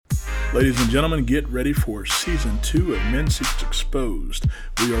Ladies and gentlemen, get ready for Season 2 of Men Secrets Exposed.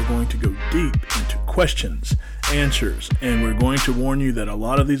 We are going to go deep into questions, answers, and we're going to warn you that a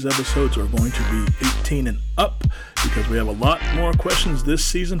lot of these episodes are going to be 18 and up because we have a lot more questions this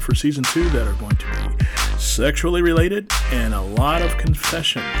season for Season 2 that are going to be sexually related and a lot of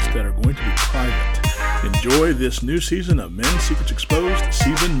confessions that are going to be private. Enjoy this new season of Men Secrets Exposed,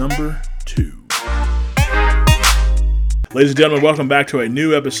 Season number 2. Ladies and gentlemen, welcome back to a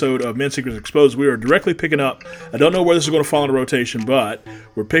new episode of Men Secrets Exposed. We are directly picking up, I don't know where this is going to fall into rotation, but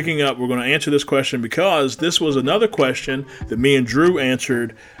we're picking up, we're going to answer this question because this was another question that me and Drew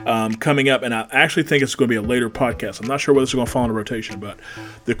answered coming up, and I actually think it's going to be a later podcast. I'm not sure whether this is going to fall into rotation, but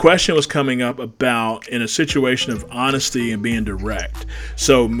the question was coming up about in a situation of honesty and being direct.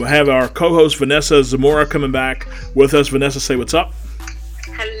 So we have our co-host Vanessa Zamora coming back with us. Vanessa, say what's up.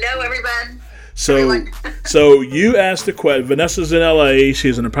 Hello, everyone. So you asked the question. Vanessa's in LA.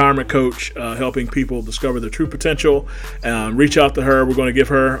 She's an empowerment coach, helping people discover their true potential. Reach out to her. We're going to give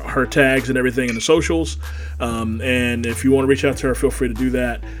her tags and everything in the socials. And if you want to reach out to her, feel free to do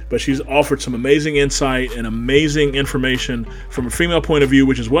that. But she's offered some amazing insight and amazing information from a female point of view,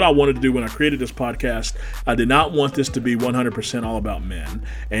 which is what I wanted to do when I created this podcast. I did not want this to be 100% all about men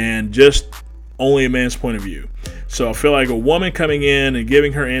and just only a man's point of view. So I feel like a woman coming in and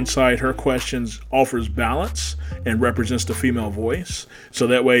giving her insight, her questions, offers balance and represents the female voice. So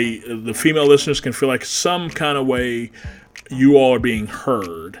that way the female listeners can feel like some kind of way you all are being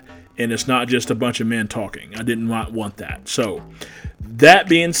heard and it's not just a bunch of men talking. I did not want that. So that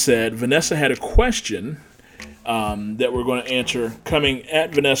being said, Vanessa had a question that we're going to answer coming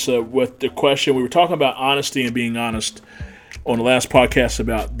at Vanessa with the question. We were talking about honesty and being honest on the last podcast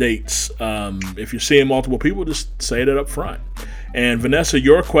about dates. If you're seeing multiple people, just say that up front. And Vanessa,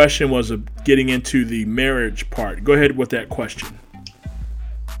 your question was getting into the marriage part. Go ahead with that question.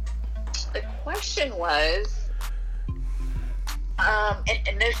 The question was,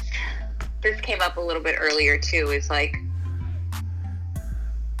 and this came up a little bit earlier too, is like,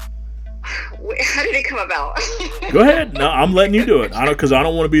 how did it come about? Go ahead. No, I'm letting you do it. Because I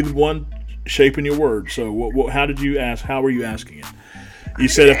don't want to be the one shaping your words. So how did you ask? How were you asking it? You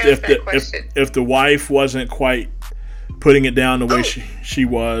said if the wife wasn't quite putting it down the way she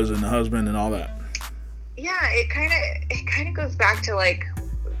was, and the husband and all that. Yeah, it kind of goes back to like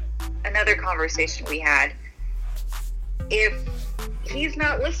another conversation we had. If he's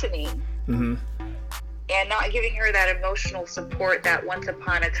not listening and not giving her that emotional support that once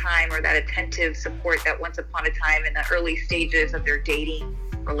upon a time, or that attentive support that once upon a time in the early stages of their dating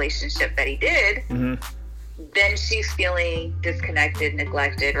relationship that he did, then she's feeling disconnected,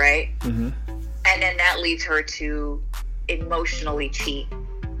 neglected, right? And then that leads her to emotionally cheat,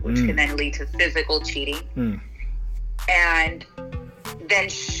 which can then lead to physical cheating. And then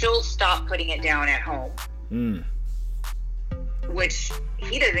she'll stop putting it down at home, which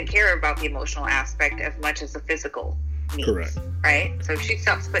he doesn't care about the emotional aspect as much as the physical needs. Correct. Right? So if she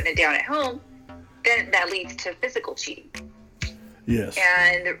stops putting it down at home, then that leads to physical cheating. Yes.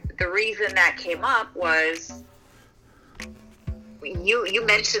 And the reason that came up was you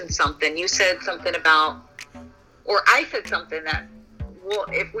mentioned something. You said something about, or I said something that, well,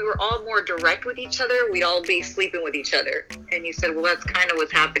 if we were all more direct with each other, we'd all be sleeping with each other. And you said, well, that's kind of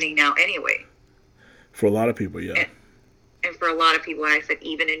what's happening now anyway. For a lot of people, yeah. And for a lot of people, and I said,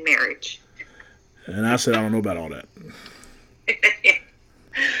 even in marriage. And I said, I don't know about all that.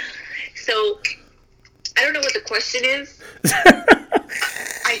 So, I don't know what the question is.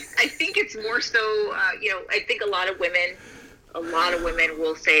 I think it's more so, I think a lot of women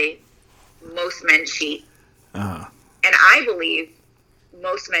will say most men cheat. And I believe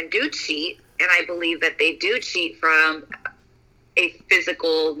most men do cheat, and I believe that they do cheat from a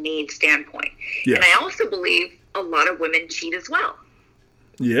physical need standpoint. Yes. And I also believe a lot of women cheat as well.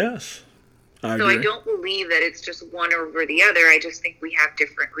 Yes. I agree. I don't believe that it's just one over the other. I just think we have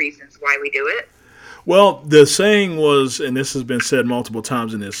different reasons why we do it. Well, the saying was, and this has been said multiple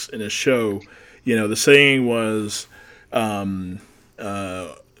times in this show, the saying was,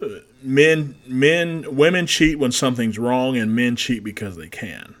 women cheat when something's wrong, and men cheat because they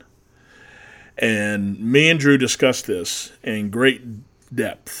can. And me and Drew discussed this in great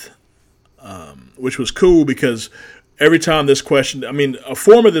depth, which was cool because every time this question, a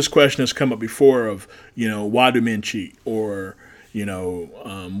form of this question has come up before of, why do men cheat? Or,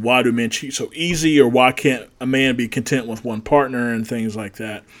 why do men cheat so easy? Or why can't a man be content with one partner and things like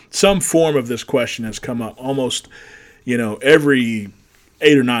that? Some form of this question has come up almost, every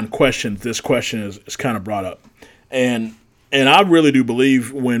 8 or 9 questions. This question is kind of brought up. And I really do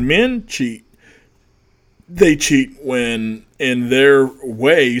believe when men cheat, they cheat when in their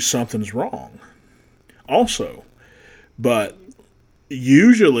way something's wrong also. But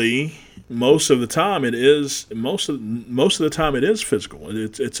usually most of the time it is physical.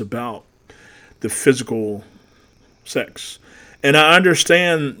 It's about the physical sex. And I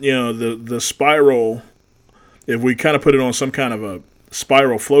understand, the spiral. If we kind of put it on some kind of a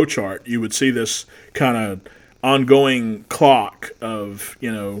spiral flow chart, you would see this kind of ongoing clock of,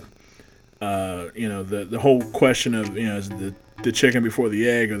 the whole question of, is the chicken before the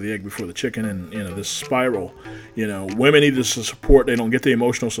egg or the egg before the chicken, and this spiral. Women need this support. They don't get the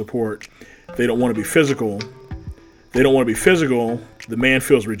emotional support. They don't want to be physical. The man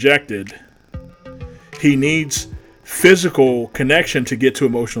feels rejected. He needs physical connection to get to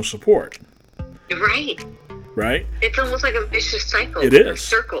emotional support. Right? It's almost like a vicious cycle. It is. A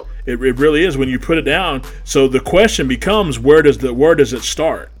circle. It really is when you put it down. So the question becomes, where does it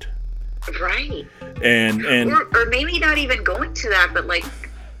start? Right. And or maybe not even going to that, but like,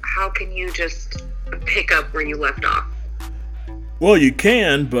 how can you just pick up where you left off? Well, you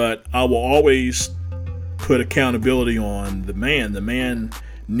can, but I will always put accountability on the man. The man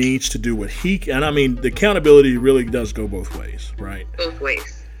needs to do what he can. And I mean, the accountability really does go both ways, right? Both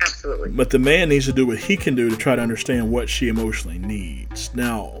ways. Absolutely. But the man needs to do what he can do to try to understand what she emotionally needs.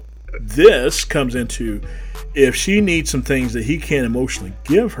 Now, this comes into, if she needs some things that he can't emotionally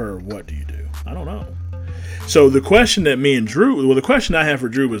give her, what do you do? I don't know. So the question that the question I have for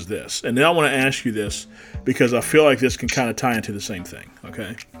Drew was this, and then I want to ask you this because I feel like this can kind of tie into the same thing.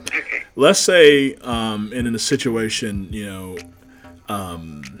 Okay. Let's say, in a situation,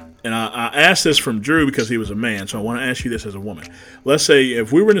 and I asked this from Drew because he was a man, so I want to ask you this as a woman. Let's say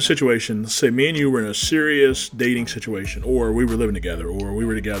if we were in a situation, say me and you were in a serious dating situation, or we were living together, or we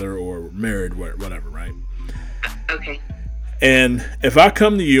were together, or married, whatever, right? Okay. And if I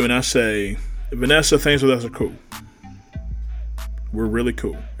come to you and I say, Vanessa, things with us are cool. We're really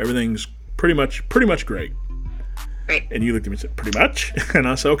cool. Everything's pretty much great. Right. And you looked at me and said, pretty much? And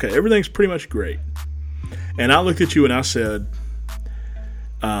I said, okay, everything's pretty much great. And I looked at you and I said,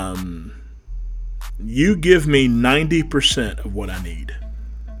 you give me 90% of what I need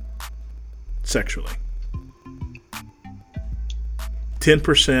sexually.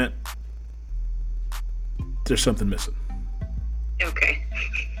 10%, there's something missing. Okay.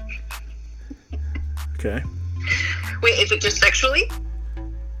 Okay. Wait, is it just sexually?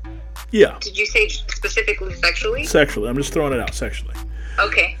 Yeah. Did you say specifically sexually? Sexually. I'm just throwing it out sexually.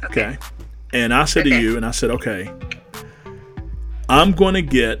 Okay. And I said to you, and I said, okay, I'm going to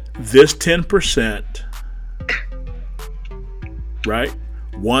get this 10%, right?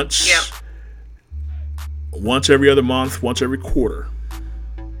 Once every other month, once every quarter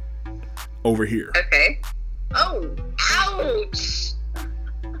over here. Okay. Oh, ouch.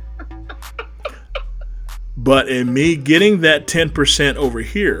 But in me getting that 10% over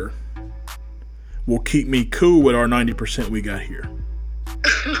here will keep me cool with our 90% we got here.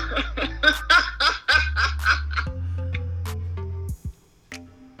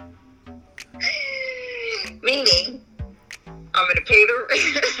 Meaning, I'm gonna pay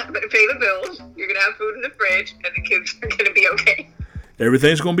the bills. You're gonna have food in the fridge, and the kids are gonna be okay.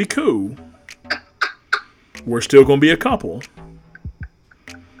 Everything's gonna be cool. We're still gonna be a couple.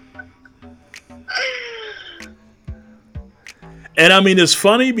 And I mean, it's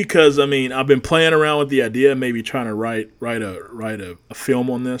funny because I've been playing around with the idea, maybe trying to write a film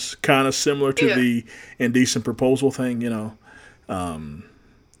on this, kind of similar to the indecent proposal thing,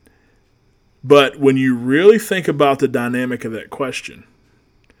 But when you really think about the dynamic of that question,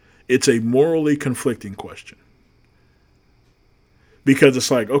 it's a morally conflicting question. Because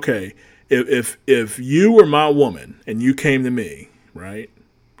it's like, okay, if you were my woman and you came to me, right?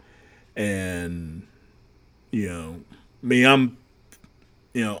 And, me, I'm,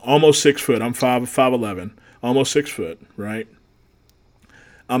 almost 6 foot. I'm 5'11", almost 6 foot, right?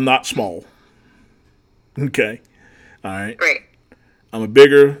 I'm not small. Okay. All right. Right. I'm a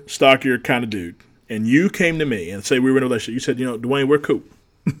bigger, stockier kind of dude. And you came to me and say we were in a relationship. You said, Dwayne, we're cool.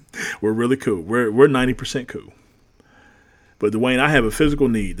 We're really cool. We're 90% cool. But Dwayne, I have a physical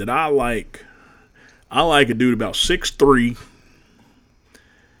need that I like. I like a dude about 6'3",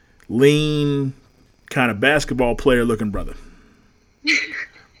 lean, kind of basketball player looking brother.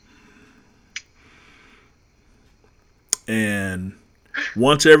 And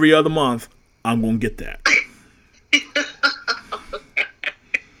once every other month, I'm going to get that.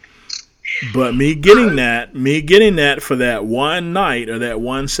 But me getting that for that one night or that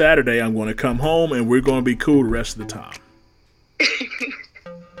one Saturday, I'm going to come home and we're going to be cool the rest of the time.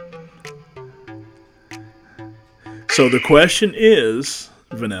 So the question is,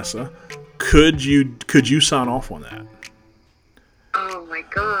 Vanessa, Could you sign off on that? Oh my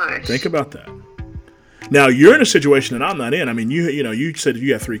gosh. Think about that. Now you're in a situation that I'm not in. I mean, you said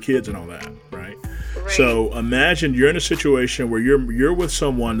you have 3 kids and all that, right? So imagine you're in a situation where you're with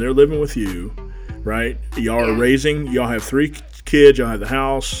someone, they're living with you, right? Y'all are y'all have 3 kids, y'all have the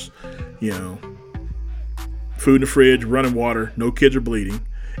house, food in the fridge, running water, no kids are bleeding,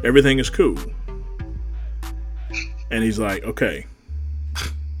 everything is cool. And he's like, okay,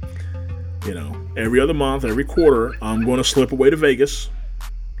 every other month, every quarter, I'm going to slip away to Vegas.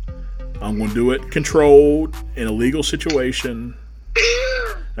 I'm going to do it controlled in a legal situation.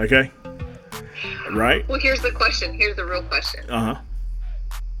 Okay? Right? Well, here's the question. Here's the real question. Uh-huh.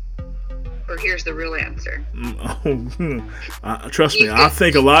 Or here's the real answer. Trust me, I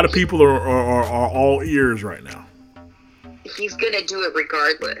think a lot of people are all ears right now. He's going to do it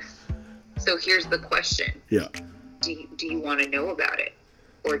regardless. So here's the question. Yeah. Do you want to know about it?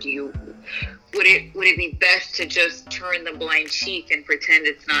 Or would it be best to just turn the blind cheek and pretend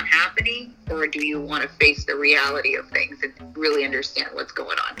it's not happening? Or do you want to face the reality of things and really understand what's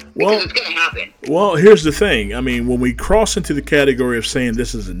going on? Because it's going to happen. Well, here's the thing. I mean, when we cross into the category of saying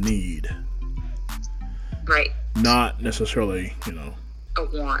this is a need, right? Not necessarily, a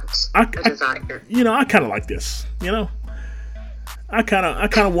want, a desire. I kind of like this. I kind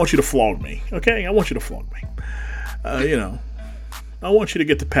of want you to flog me. Okay, I want you to flog me. I want you to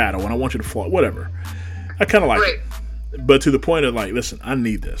get the paddle and I want you to flog, whatever. I kind of like it. But to the point of like, listen, I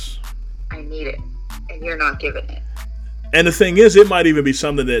need this. I need it. And you're not giving it. And the thing is, it might even be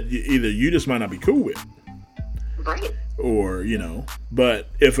something that either you just might not be cool with. Right. Or, but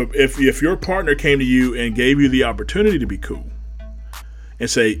if your partner came to you and gave you the opportunity to be cool and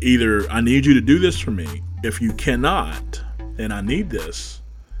say, either I need you to do this for me, if you cannot, and I need this,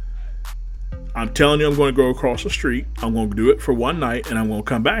 I'm telling you, I'm going to go across the street. I'm going to do it for one night, and I'm going to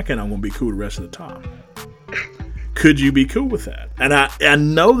come back, and I'm going to be cool the rest of the time. Could you be cool with that? And I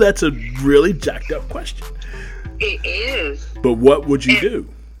know that's a really jacked up question. It is. But what would you do?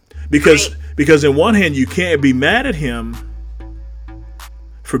 Because in one hand, you can't be mad at him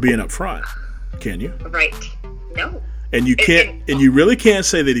for being upfront, can you? Right. No. And you can't, and you really can't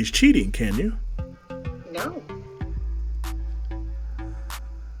say that he's cheating, can you? No.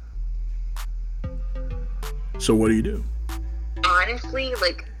 So what do you do? Honestly,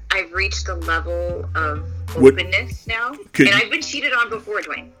 I've reached a level of openness now. And I've been cheated on before,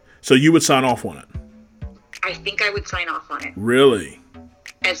 Dwayne. So you would sign off on it? I think I would sign off on it. Really?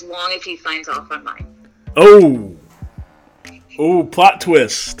 As long as he signs off on mine. Oh, plot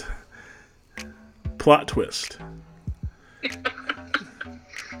twist. Plot twist.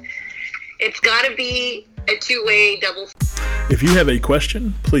 It's got to be a 2-way double. If you have a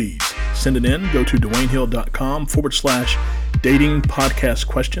question, please send it in. Go to DwayneHill.com/dating podcast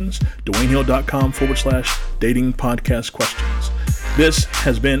questions. DwayneHill.com/dating podcast questions. This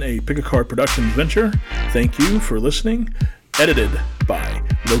has been a Pick a Card Productions venture. Thank you for listening. Edited by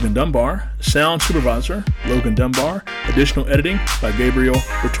Logan Dunbar. Sound supervisor, Logan Dunbar. Additional editing by Gabriel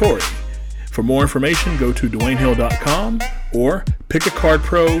Vittori. For more information, go to DwayneHill.com or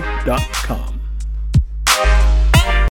pickacardpro.com.